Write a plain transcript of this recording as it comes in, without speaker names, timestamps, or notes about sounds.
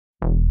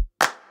Honey,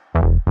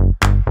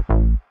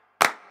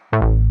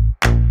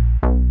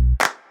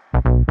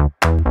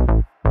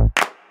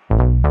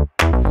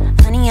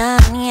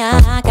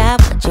 I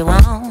got what you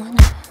want.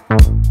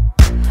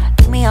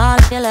 Give me all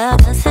of your love,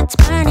 'cause it's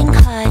burning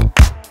hot.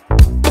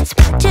 It's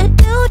what you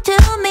do to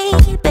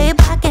me, babe,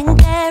 I can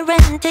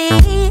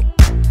guarantee.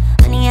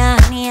 Honey,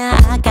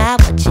 I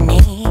got what you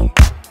need.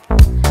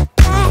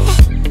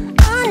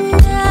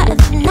 Under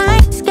the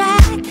night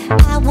sky,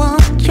 I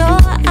want your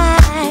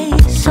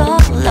eyes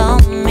all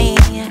on me.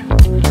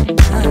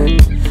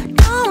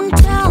 Don't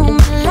tell me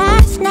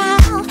lies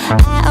now,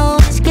 I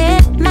always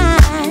get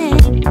mine.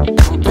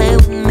 Don't play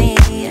with me.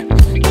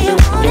 Do you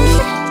want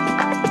it?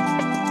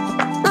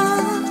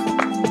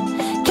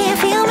 Can you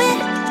feel me?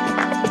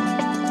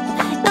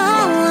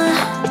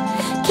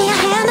 Can you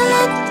handle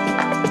it?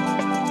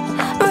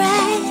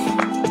 Right?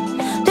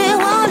 Do you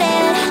want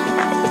it?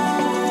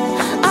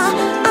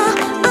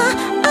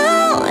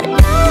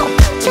 Don't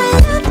put your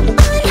love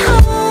on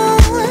hold.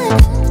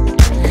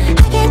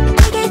 I can't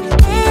take it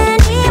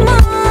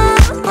anymore.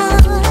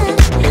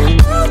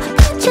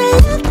 Put your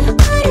love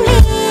on me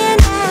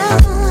now.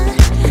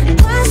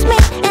 Trust me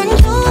and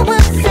you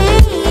will see.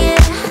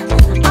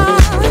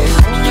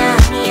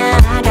 Honey,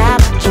 I got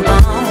what you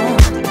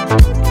want.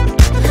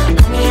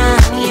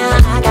 Honey,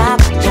 I got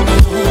what you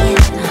need.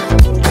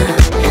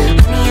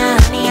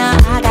 Honey,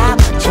 I got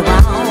what you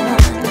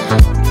want.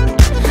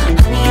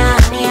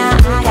 Honey,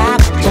 I got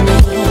what you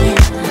need.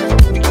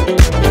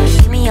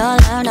 Give me your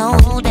love, no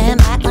holding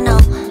back, no.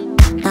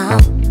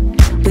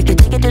 We could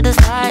take it to the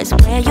stars,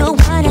 where you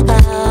wanna go.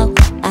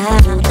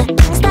 The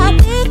things that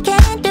we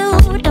can do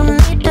to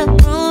make the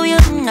prove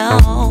you know.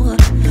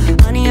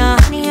 Honey, I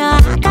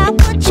got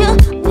what you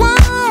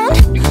want.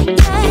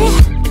 Yeah,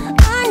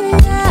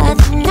 under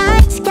the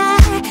night sky,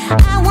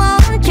 I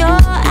want your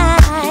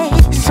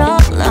eyes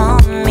all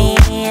on me.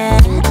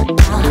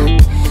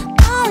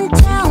 Don't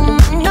tell me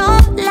no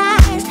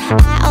lies,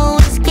 I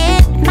always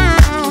get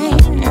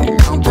mine.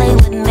 Don't play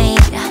with me.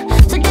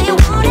 So do you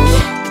want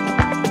it?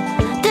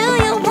 Do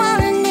you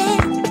want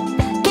it?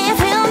 Can you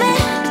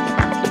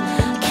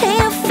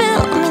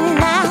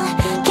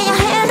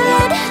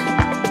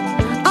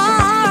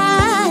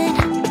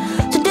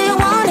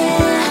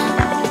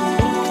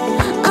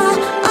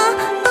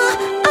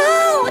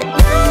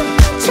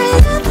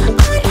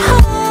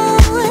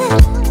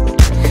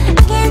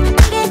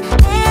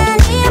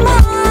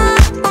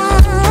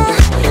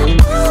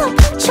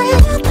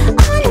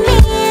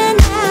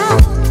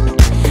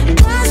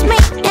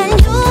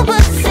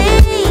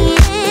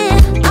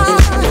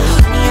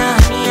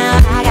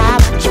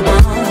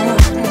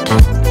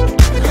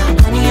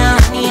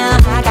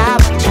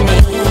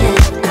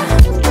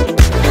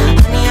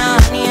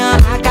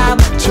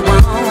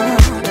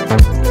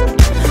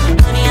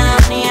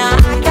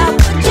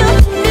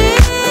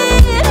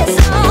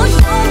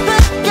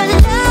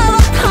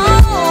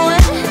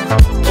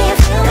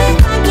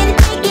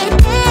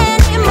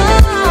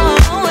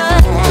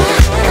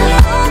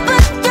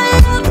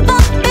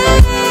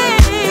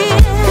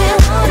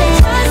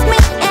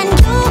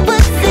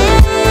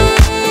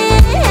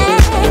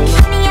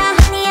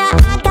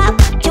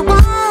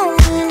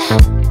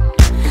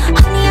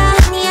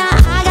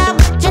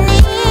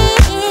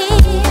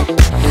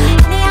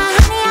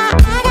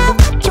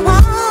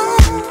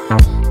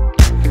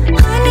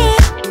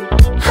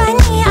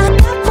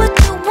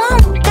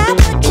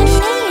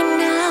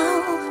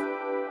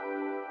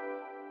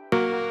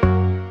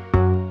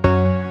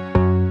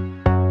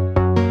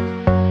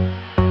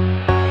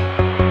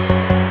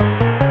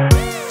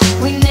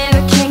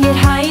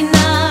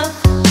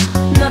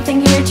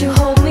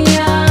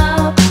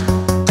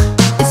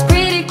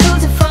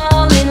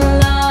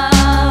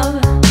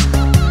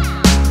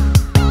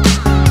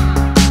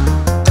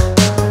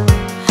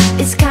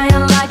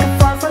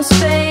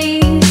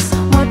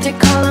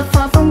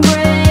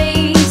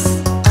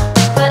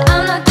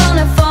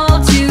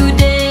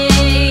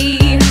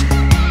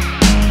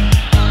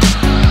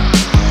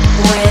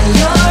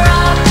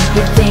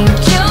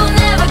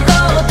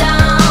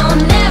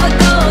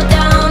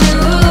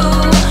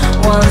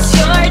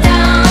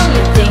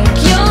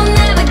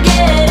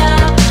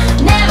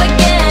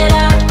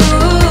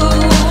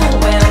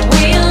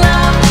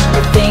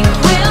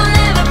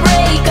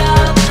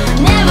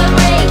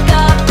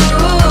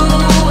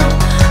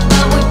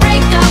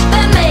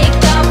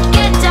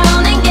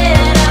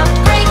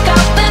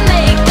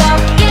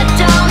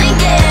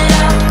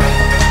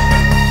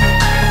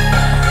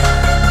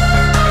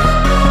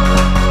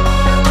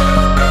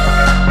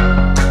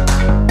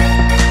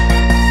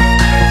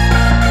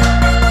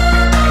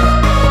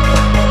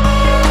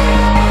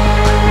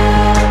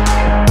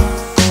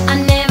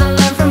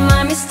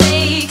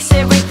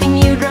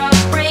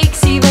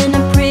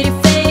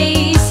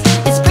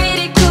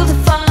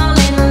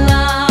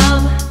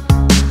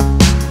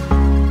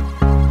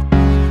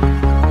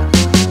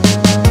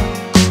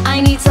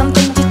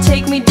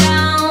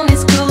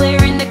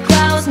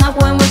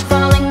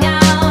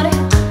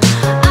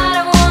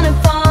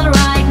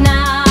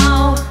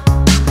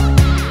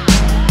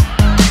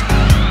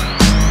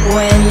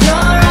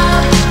you're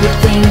up, you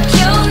think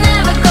you'll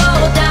never go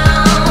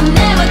down,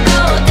 never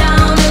go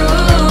down.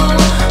 Ooh,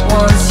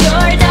 once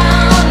you're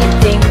down, you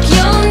think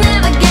you'll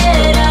never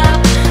get up,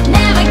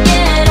 never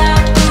get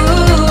up.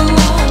 Ooh,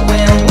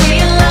 when we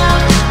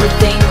love, we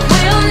think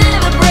we'll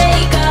never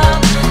break up,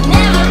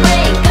 never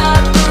break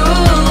up.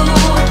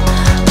 Ooh,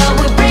 but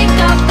we break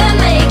up and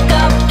make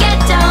up, get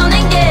down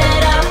and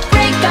get up,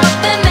 break up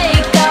and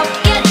make up,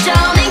 get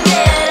down and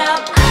get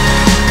up.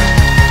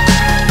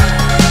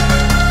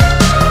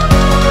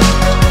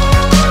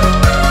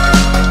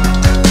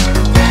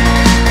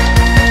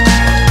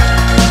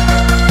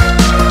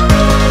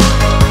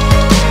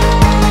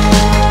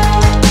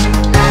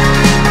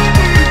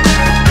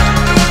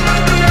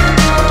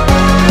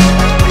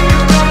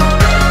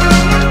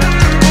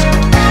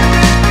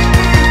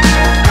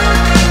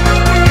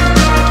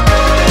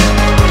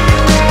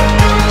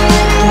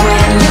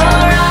 When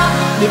you're up,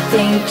 you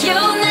think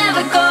you'll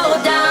never go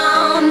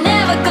down,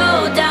 never go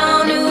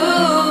down.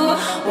 Ooh,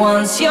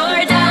 once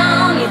you're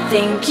down, you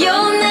think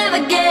you'll never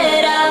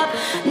get up,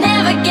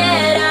 never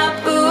get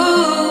up.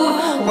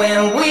 Ooh,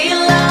 when we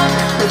love,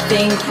 we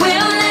think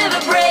we'll never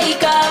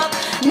break up,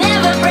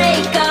 never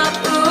break up.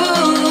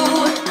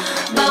 Ooh,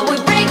 but we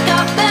break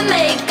up and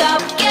make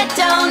up, get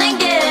down and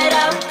get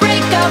up,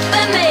 break up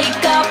and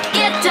make up,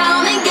 get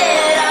down and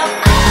get up.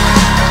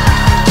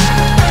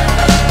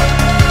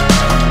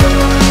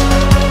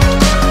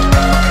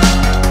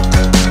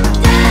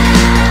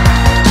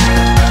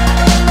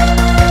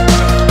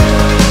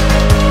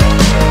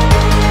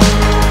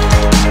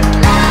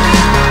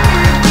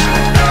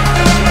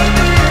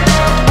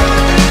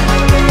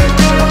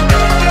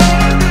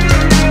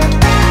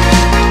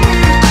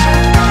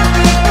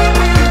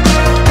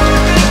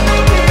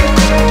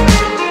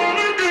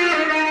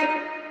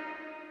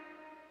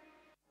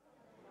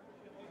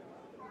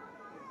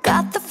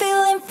 Got the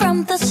feeling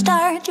from the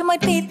start you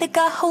might be the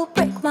guy who'll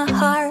break my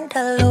heart.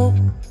 Hello,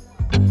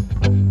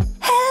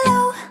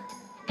 hello.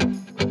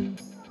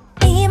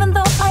 Even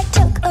though I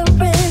took a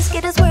risk,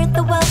 it is worth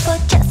the while for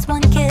just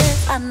one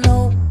kiss. I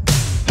know,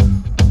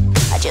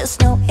 I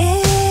just know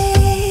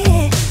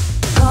it.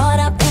 Caught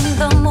up in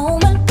the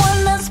moment,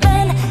 wanna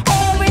spend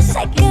every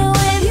second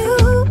with you,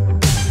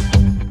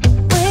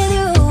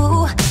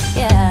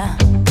 yeah.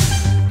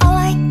 All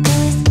I do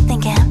is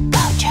thinking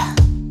about you.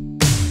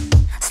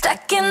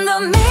 Stuck in the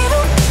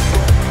middle,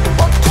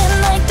 what can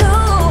I do?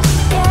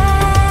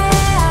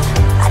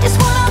 Yeah, I just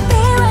wanna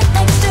be right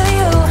next to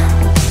you.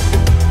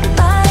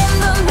 Right in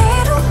the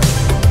middle,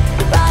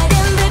 right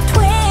in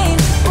between.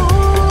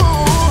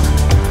 Ooh,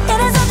 it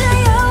is up to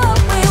you what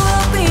we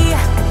will be.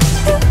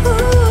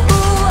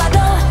 Ooh, I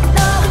don't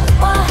know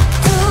what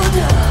to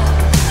do.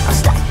 I'm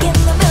stuck in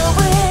the middle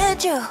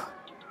with you.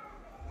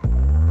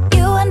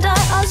 You and I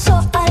are so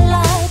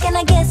alike, and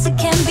I guess it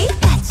can be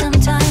bad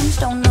sometimes.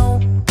 Don't know,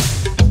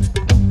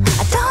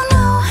 I don't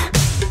know.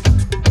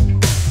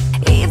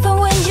 Even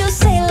when you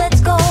say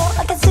let's go,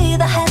 I can see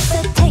the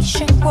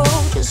hesitation grow.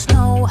 Just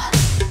know,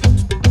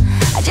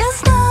 I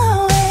just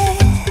know it.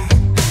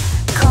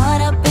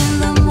 Caught up in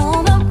the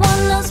moment,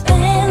 wanna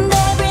spend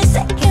every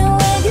second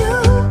with you,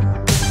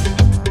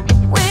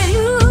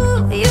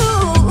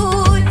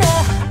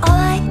 yeah. All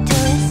I do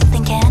is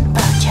thinking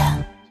about you.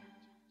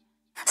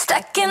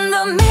 Stuck in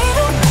the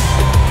middle,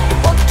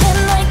 what can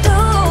I do?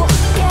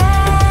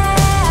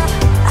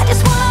 Yeah, I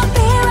just wanna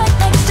be right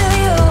next to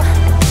you.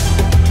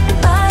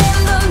 Right in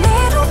the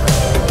middle,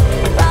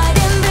 right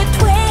in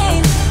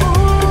between.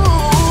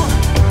 Ooh,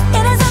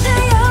 it is up to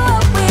you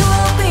what we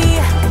will be.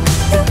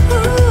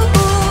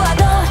 Ooh, I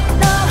don't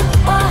know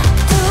what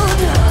to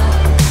do.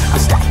 I'm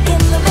stuck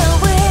in the middle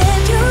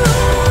with you.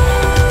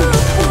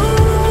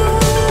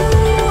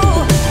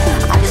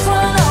 I just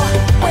wanna know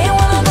where you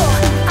wanna go.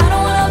 I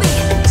don't wanna be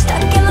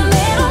stuck in the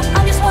middle.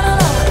 I just wanna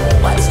know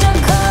what's to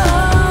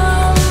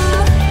come.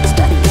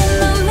 Stuck in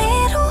the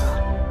middle,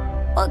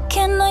 what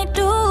can I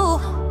do?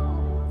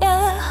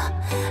 Yeah,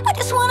 I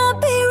just wanna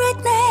be right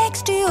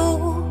next to you.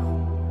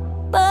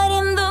 But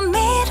in the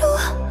middle,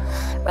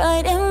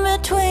 right in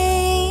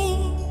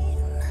between,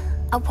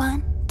 I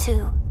want to.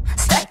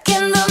 Stuck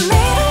in the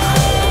middle,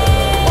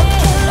 what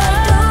can I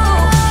do?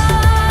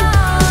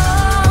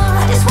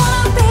 I just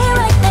wanna be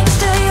right next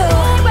to you.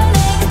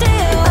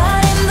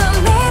 Right in the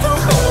middle,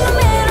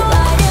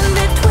 right in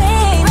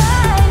between.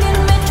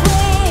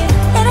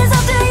 It is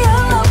up to you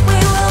what we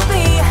will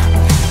be.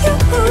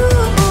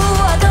 Ooh,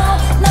 I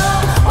don't know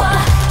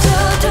what to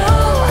do.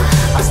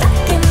 I'm stuck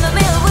in the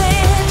middle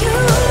with you.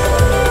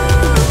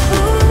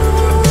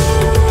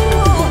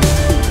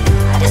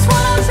 I just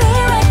wanna be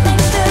right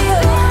next to you.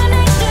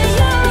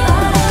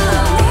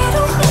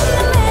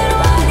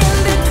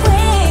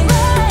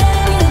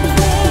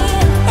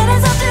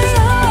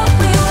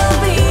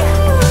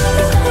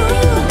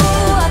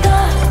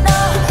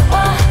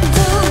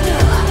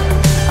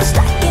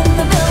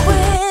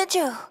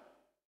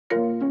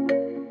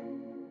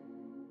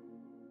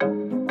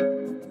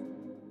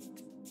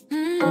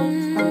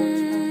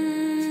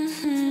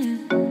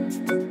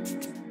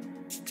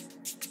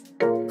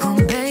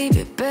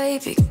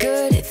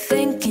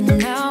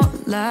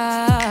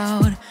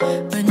 proud,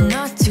 but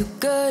not too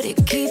good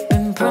at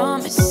keeping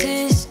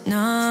promises,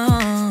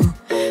 no.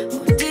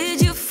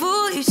 Did you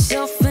fool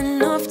yourself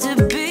enough to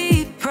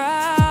be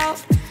proud?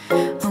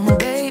 Oh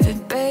baby,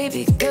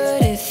 baby,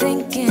 good at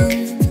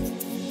thinking.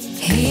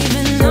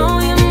 Even though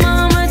your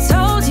mama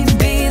told you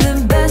be the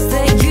best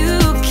that you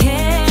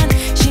can,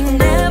 she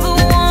never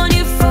warned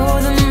you for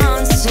the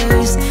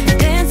monsters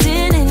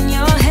dancing in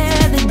your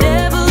head, the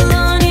devil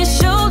on your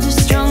shoulder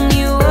strung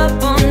you up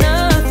on a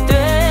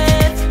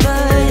thread.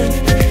 But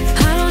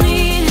I don't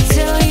need to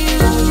tell you,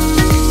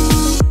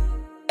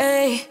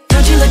 hey,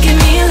 don't you look at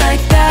me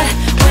like that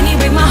when you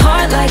break my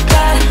heart like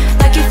that,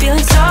 like you're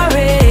feeling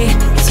sorry.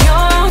 It's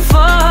your own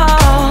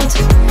fault.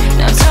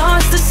 Now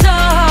toss the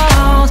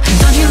salt.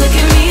 Don't you look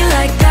at me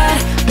like that,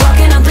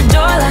 walking out the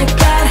door like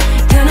that.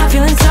 You're not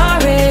feeling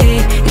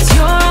sorry. It's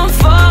your own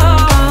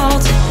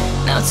fault.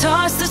 Now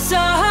toss the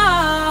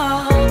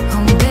salt.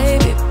 Oh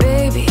baby,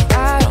 baby,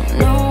 I don't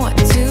know what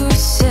to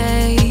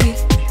say.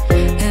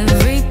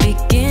 Every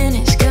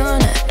beginning's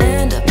gonna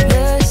end up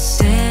the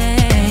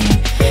same.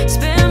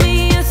 Spare me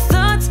your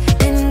thoughts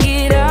and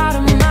get out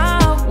of my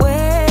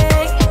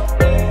way.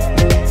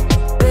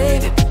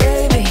 Baby,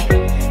 baby,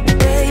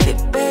 baby,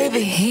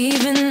 baby.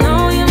 Even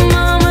though your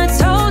mama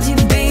told you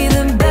be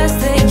the best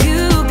that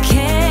you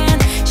can,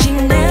 she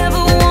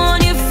never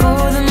warned you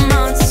for the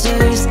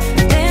monsters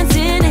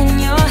dancing in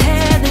your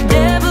head, the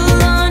devil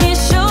on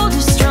your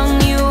shoulder strung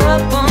you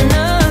up on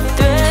a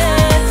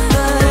thread.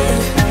 But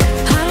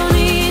I don't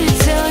need to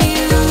tell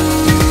you,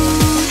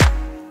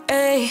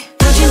 hey,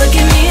 don't you look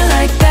at me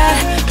like that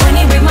when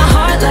you break my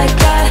heart like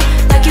that,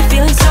 like you're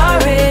feeling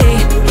sorry.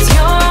 It's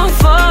your own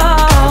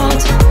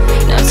fault.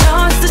 Now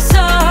toss the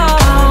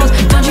salt.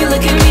 Don't you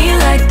look at me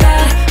like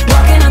that,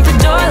 walking out the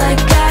door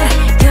like that.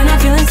 You're not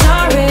feeling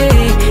sorry.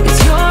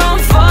 It's your own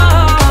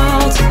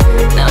fault.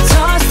 Now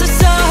toss the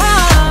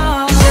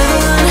salt.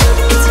 Devil on,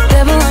 it's a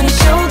devil on your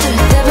shoulder.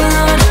 Devil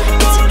on,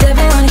 it's a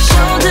devil on your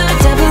shoulder.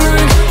 Devil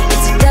on,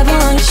 it's a devil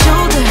on your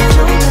shoulder.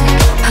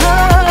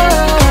 Oh,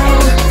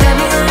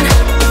 devil on,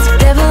 it's a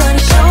devil on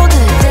your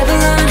shoulder. Devil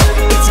on,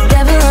 it's a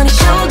devil on your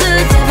shoulder.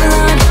 Devil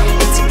on,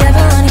 it's a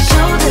devil on your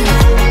shoulder.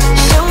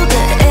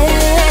 Shoulder,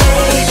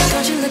 eh?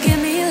 Don't you look at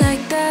me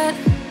like that,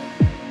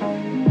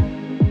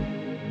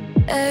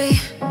 hey,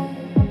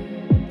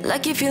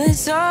 like you're feeling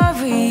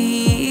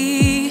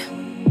sorry.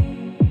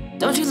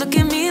 Don't you look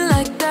at me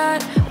like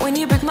that when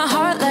you break my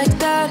heart like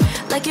that,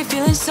 like you're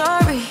feeling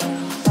sorry.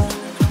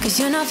 Cause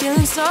you're not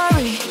feeling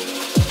sorry.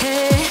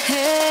 Hey,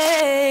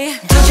 hey.